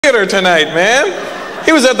theater tonight, man.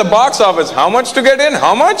 He was at the box office. How much to get in?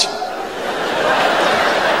 How much?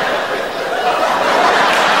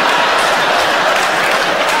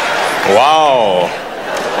 Wow.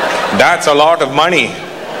 That's a lot of money.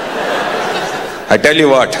 I tell you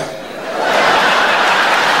what.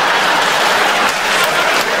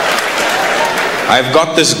 I've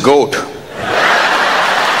got this goat.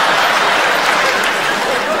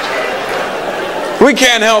 We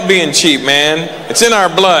can't help being cheap, man. It's in our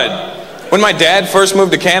blood. When my dad first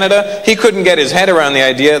moved to Canada, he couldn't get his head around the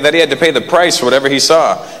idea that he had to pay the price for whatever he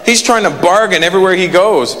saw. He's trying to bargain everywhere he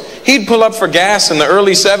goes. He'd pull up for gas in the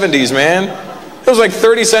early 70s, man. It was like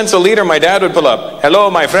 30 cents a liter my dad would pull up.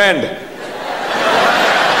 Hello, my friend.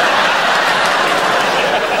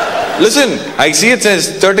 Listen, I see it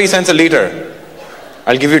says 30 cents a liter.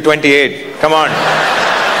 I'll give you 28. Come on.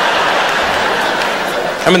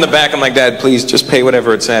 I'm in the back. I'm like, Dad, please just pay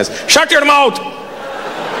whatever it says. Shut your mouth!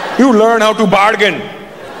 You learn how to bargain.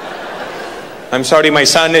 I'm sorry, my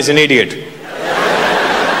son is an idiot.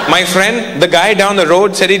 My friend, the guy down the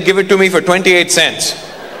road said he'd give it to me for 28 cents.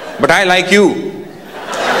 But I like you.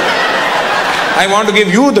 I want to give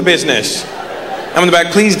you the business. I'm in the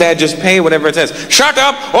back. Please, Dad, just pay whatever it says. Shut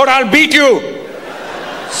up or I'll beat you.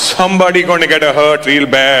 Somebody gonna get hurt real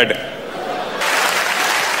bad.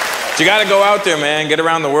 You gotta go out there, man. Get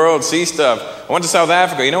around the world, see stuff. I went to South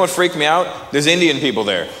Africa. You know what freaked me out? There's Indian people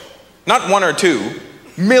there. Not one or two.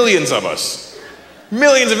 Millions of us.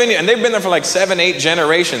 Millions of Indians. And they've been there for like 7, 8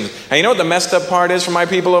 generations. And you know what the messed up part is for my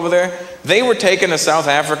people over there? They were taken to South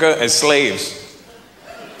Africa as slaves.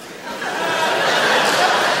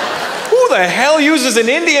 Who the hell uses an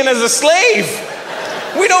Indian as a slave?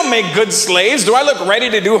 We don't make good slaves. Do I look ready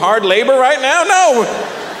to do hard labor right now? No.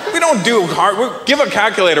 We don't do hard. Give a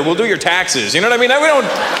calculator. We'll do your taxes. You know what I mean? We don't.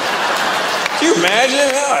 Can you imagine?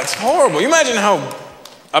 Oh, it's horrible. You imagine how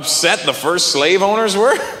upset the first slave owners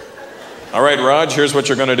were? All right, Raj, here's what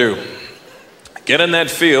you're going to do. Get in that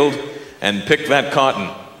field and pick that cotton.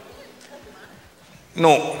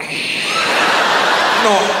 No. No,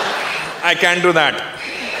 I can't do that.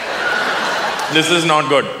 This is not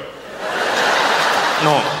good.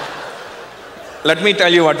 No. Let me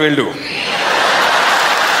tell you what we'll do.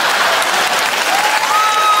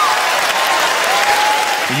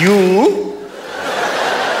 You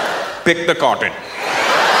pick the cotton,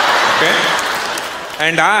 okay?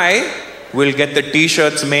 And I will get the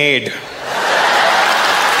t-shirts made.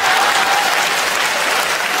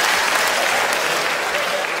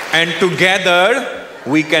 And together,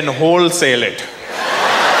 we can wholesale it.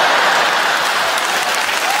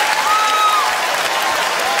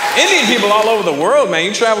 Indian people all over the world, man.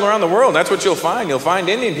 You travel around the world, that's what you'll find. You'll find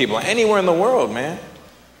Indian people anywhere in the world, man.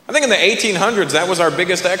 I think in the 1800s, that was our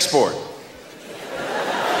biggest export.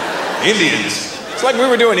 Indians. It's like we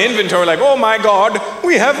were doing inventory, like, oh my God,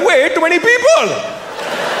 we have way too many people.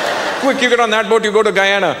 Quick, you get on that boat, you go to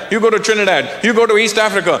Guyana, you go to Trinidad, you go to East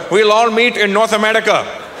Africa. We'll all meet in North America.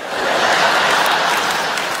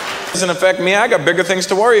 It doesn't affect me. I got bigger things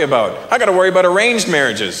to worry about. I got to worry about arranged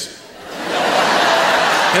marriages. You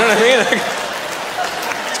know what I mean?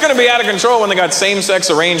 It's going to be out of control when they got same-sex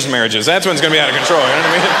arranged marriages. That's when it's going to be out of control, you know what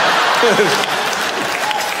I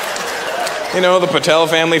mean? You know, the Patel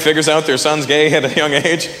family figures out their son's gay at a young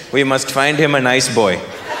age. We must find him a nice boy.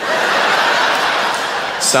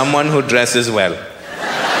 Someone who dresses well.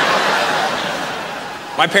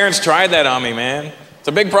 My parents tried that on me, man. It's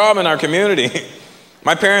a big problem in our community.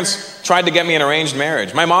 My parents tried to get me an arranged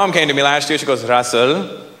marriage. My mom came to me last year, she goes,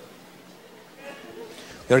 Russell,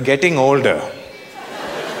 you're getting older.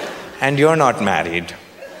 And you're not married.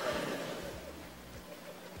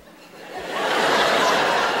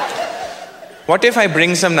 What if I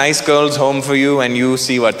bring some nice girls home for you and you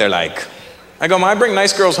see what they're like? I go, I bring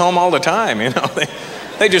nice girls home all the time, you know.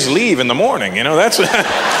 They just leave in the morning, you know. That's a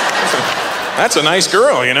nice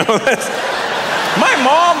girl, you know. My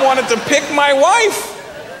mom wanted to pick my wife.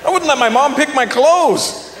 I wouldn't let my mom pick my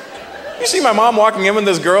clothes. You see my mom walking in with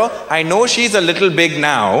this girl? I know she's a little big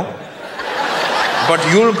now, but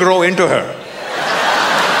you'll grow into her.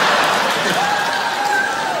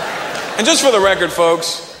 And just for the record,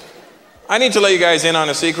 folks, I need to let you guys in on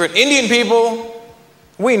a secret. Indian people,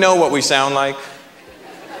 we know what we sound like.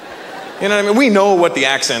 You know what I mean? We know what the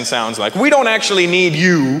accent sounds like. We don't actually need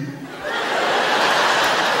you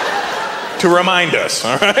to remind us,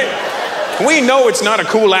 all right? We know it's not a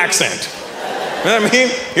cool accent. You know what I mean?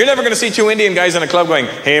 You're never going to see 2 Indian guys in a club going,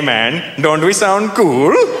 hey man, don't we sound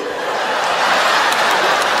cool?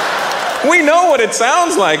 We know what it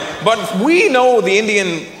sounds like, but we know the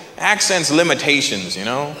Indian Accent's limitations, you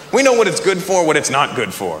know? We know what it's good for, what it's not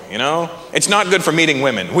good for, you know? It's not good for meeting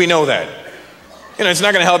women. We know that. You know, it's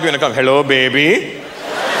not gonna help you when it comes, hello, baby.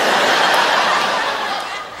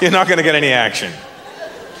 You're not gonna get any action.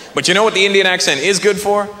 But you know what the Indian accent is good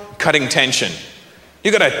for? Cutting tension.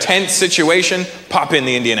 You got a tense situation, pop in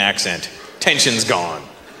the Indian accent. Tension's gone.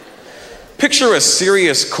 Picture a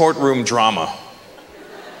serious courtroom drama.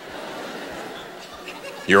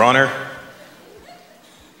 Your Honor,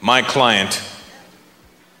 my client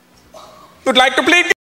would like to plead